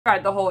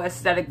Tried the whole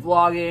aesthetic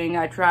vlogging.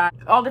 I tried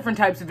all different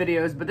types of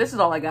videos, but this is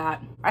all I got.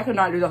 I could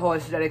not do the whole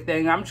aesthetic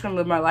thing. I'm just gonna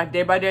live my life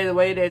day by day the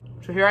way it is.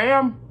 So here I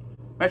am.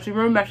 Messy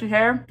room, messy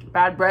hair,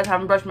 bad breath,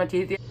 haven't brushed my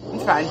teeth yet.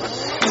 It's fine.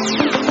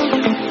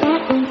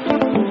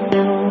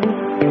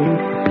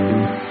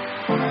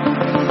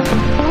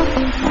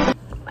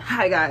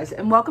 Hi guys,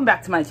 and welcome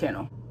back to my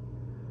channel.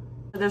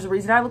 There's a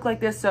reason I look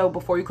like this, so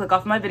before you click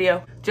off my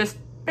video, just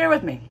bear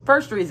with me.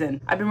 First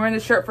reason, I've been wearing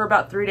this shirt for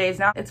about 3 days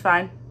now. It's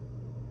fine.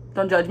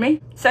 Don't judge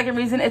me. Second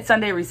reason, it's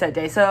Sunday reset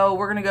day, so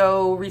we're gonna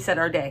go reset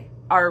our day,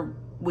 our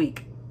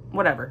week,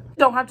 whatever.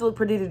 Don't have to look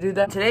pretty to do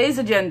that. Today's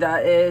agenda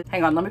is,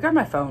 hang on, let me grab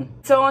my phone.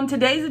 So on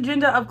today's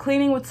agenda of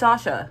cleaning with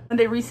Sasha,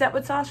 Sunday reset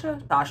with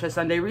Sasha,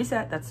 Sunday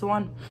reset, that's the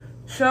one.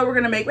 So we're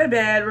gonna make my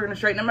bed, we're gonna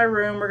straighten up my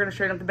room, we're gonna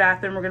straighten up the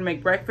bathroom, we're gonna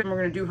make breakfast, we're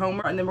gonna do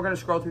homework, and then we're gonna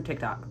scroll through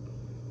TikTok.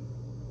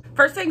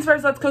 First things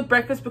first, let's cook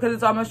breakfast because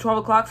it's almost 12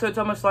 o'clock, so it's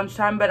almost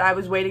lunchtime, but I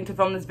was waiting to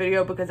film this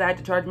video because I had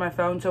to charge my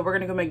phone, so we're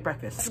gonna go make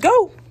breakfast. Let's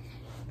go!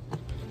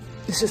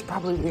 This is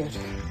probably weird.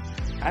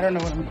 I don't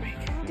know what I'm gonna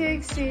make.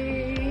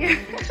 Dixie!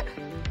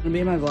 Gonna be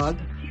in my vlog.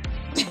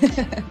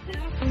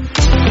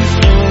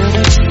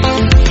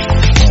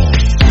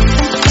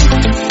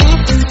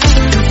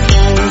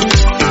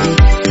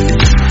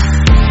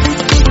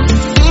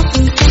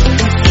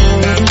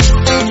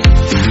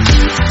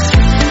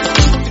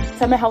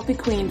 So I'm a healthy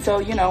queen, so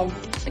you know,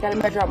 I gotta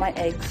measure out my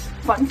eggs.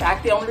 Fun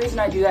fact, the only reason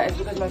I do that is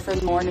because my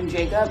friends Lauren and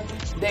Jacob,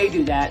 they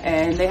do that,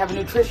 and they have a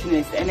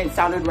nutritionist, and it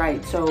sounded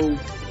right, so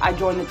I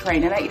joined the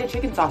train, and I eat a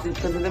chicken sausage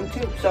because of them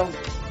too, so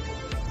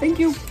thank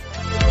you.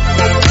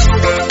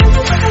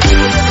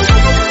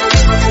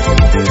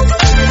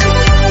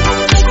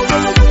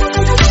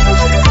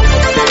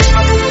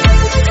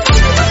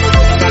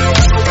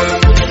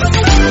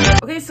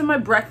 Okay, so my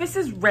breakfast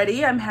is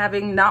ready. I'm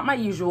having not my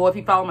usual. If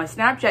you follow my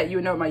Snapchat, you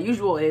would know what my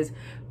usual is.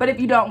 But if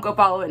you don't, go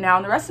follow it now.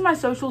 And the rest of my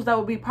socials, that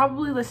will be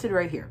probably listed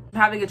right here. I'm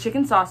having a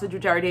chicken sausage,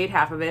 which I already ate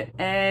half of it,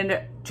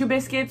 and 2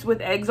 biscuits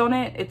with eggs on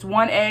it. It's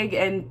 1 egg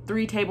and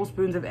 3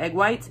 tablespoons of egg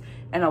whites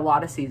and a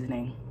lot of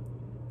seasoning.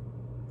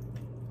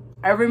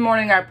 Every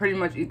morning, I pretty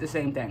much eat the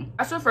same thing.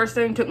 That's the first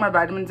thing. Took my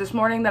vitamins this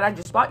morning that I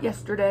just bought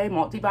yesterday,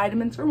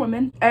 multivitamins for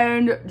women,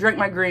 and drank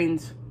my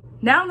greens.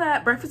 Now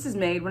that breakfast is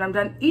made, when I'm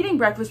done eating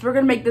breakfast, we're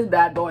gonna make this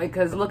bad boy,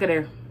 because look at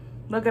her.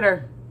 Look at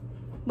her.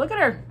 Look at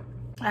her.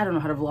 I don't know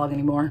how to vlog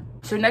anymore.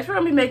 So next we're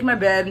gonna be making my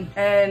bed,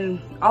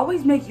 and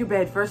always make your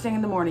bed first thing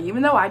in the morning.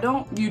 Even though I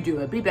don't, you do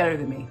it. Be better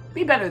than me.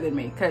 Be better than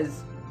me,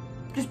 because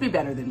just be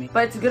better than me.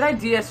 But it's a good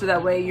idea so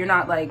that way you're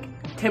not like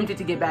tempted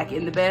to get back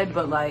in the bed,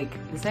 but like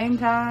at the same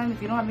time,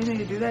 if you don't have anything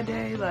to do that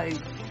day, like,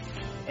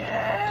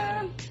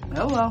 yeah,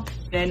 oh well.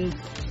 Then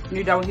when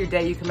you're done with your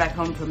day, you come back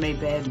home to a made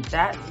bed.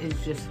 That is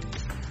just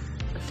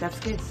chef's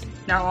kiss.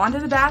 Now on to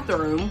the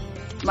bathroom.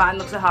 Mine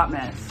looks a hot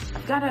mess.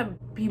 I've gotta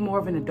be more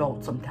of an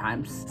adult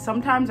sometimes.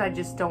 Sometimes I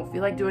just don't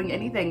feel like doing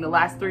anything. The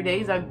last 3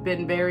 days I've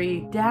been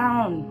very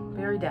down,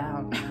 very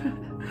down.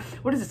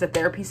 What is this, a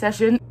therapy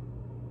session?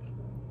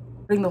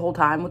 The whole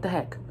time, what the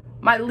heck?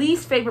 My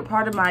least favorite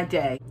part of my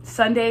day,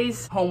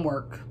 Sunday's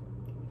homework.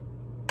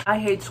 I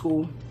hate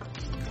school.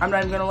 I'm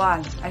not even gonna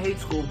lie, I hate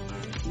school.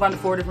 I've gone to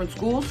 4 different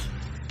schools.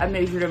 I've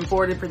majored in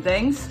 4 different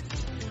things.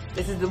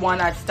 This is the one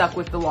I've stuck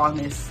with the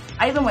longest.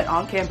 I even went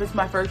on campus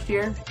my first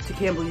year to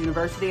Campbell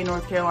University in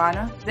North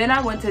Carolina. Then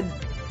I went to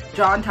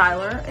John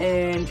Tyler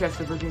in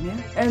Chester, Virginia.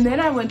 And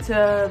then I went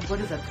to, what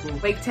is that school?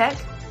 Wake Tech,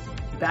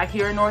 back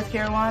here in North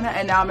Carolina.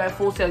 And now I'm at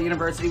Full Sail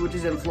University, which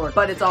is in Florida.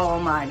 But it's all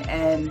online.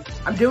 And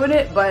I'm doing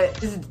it,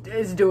 but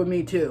it's doing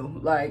me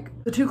too. Like,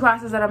 the 2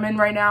 classes that I'm in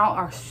right now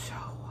are so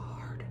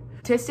hard.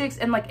 Statistics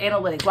and like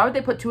analytics. Why would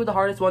they put 2 of the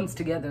hardest ones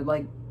together?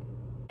 Like,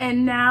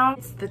 and now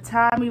it's the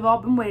time we've all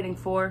been waiting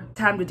for.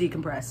 Time to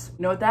decompress.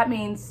 You know what that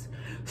means?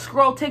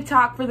 Scroll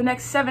TikTok for the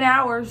next 7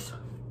 hours.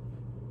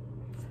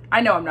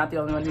 I know I'm not the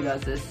only one who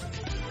does this.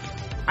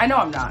 I know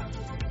I'm not.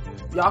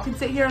 Y'all can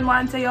sit here and lie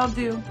and say y'all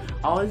do.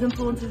 All these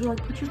influencers are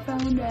like, put your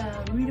phone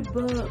down, read a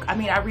book. I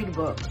mean, I read a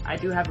book. I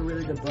do have a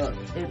really good book.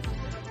 It's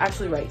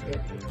actually right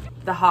here.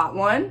 The Hot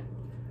One.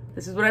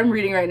 This is what I'm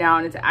reading right now,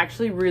 and it's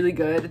actually really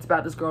good. It's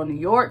about this girl in New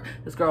York,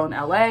 this girl in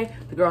LA.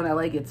 The girl in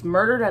LA gets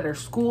murdered at her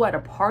school at a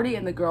party,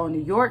 and the girl in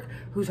New York,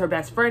 who's her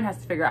best friend, has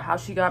to figure out how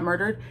she got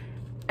murdered.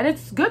 And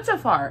it's good so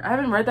far. I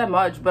haven't read that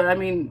much, but I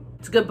mean,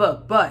 it's a good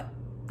book, but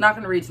not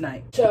gonna read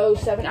tonight. So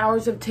 7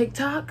 hours of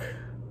TikTok,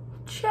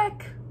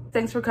 check.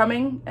 Thanks for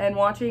coming and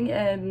watching,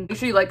 and make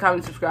sure you like,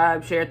 comment,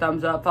 subscribe, share,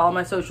 thumbs up, follow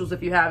my socials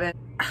if you haven't.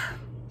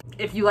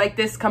 If you like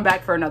this, come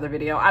back for another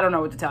video. I don't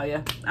know what to tell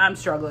you. I'm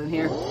struggling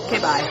here. Okay,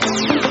 bye.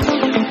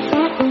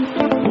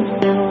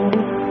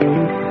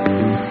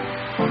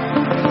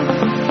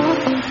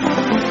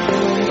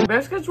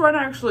 Biscuits weren't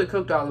actually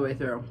cooked all the way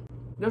through.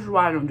 This is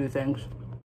why I don't do things.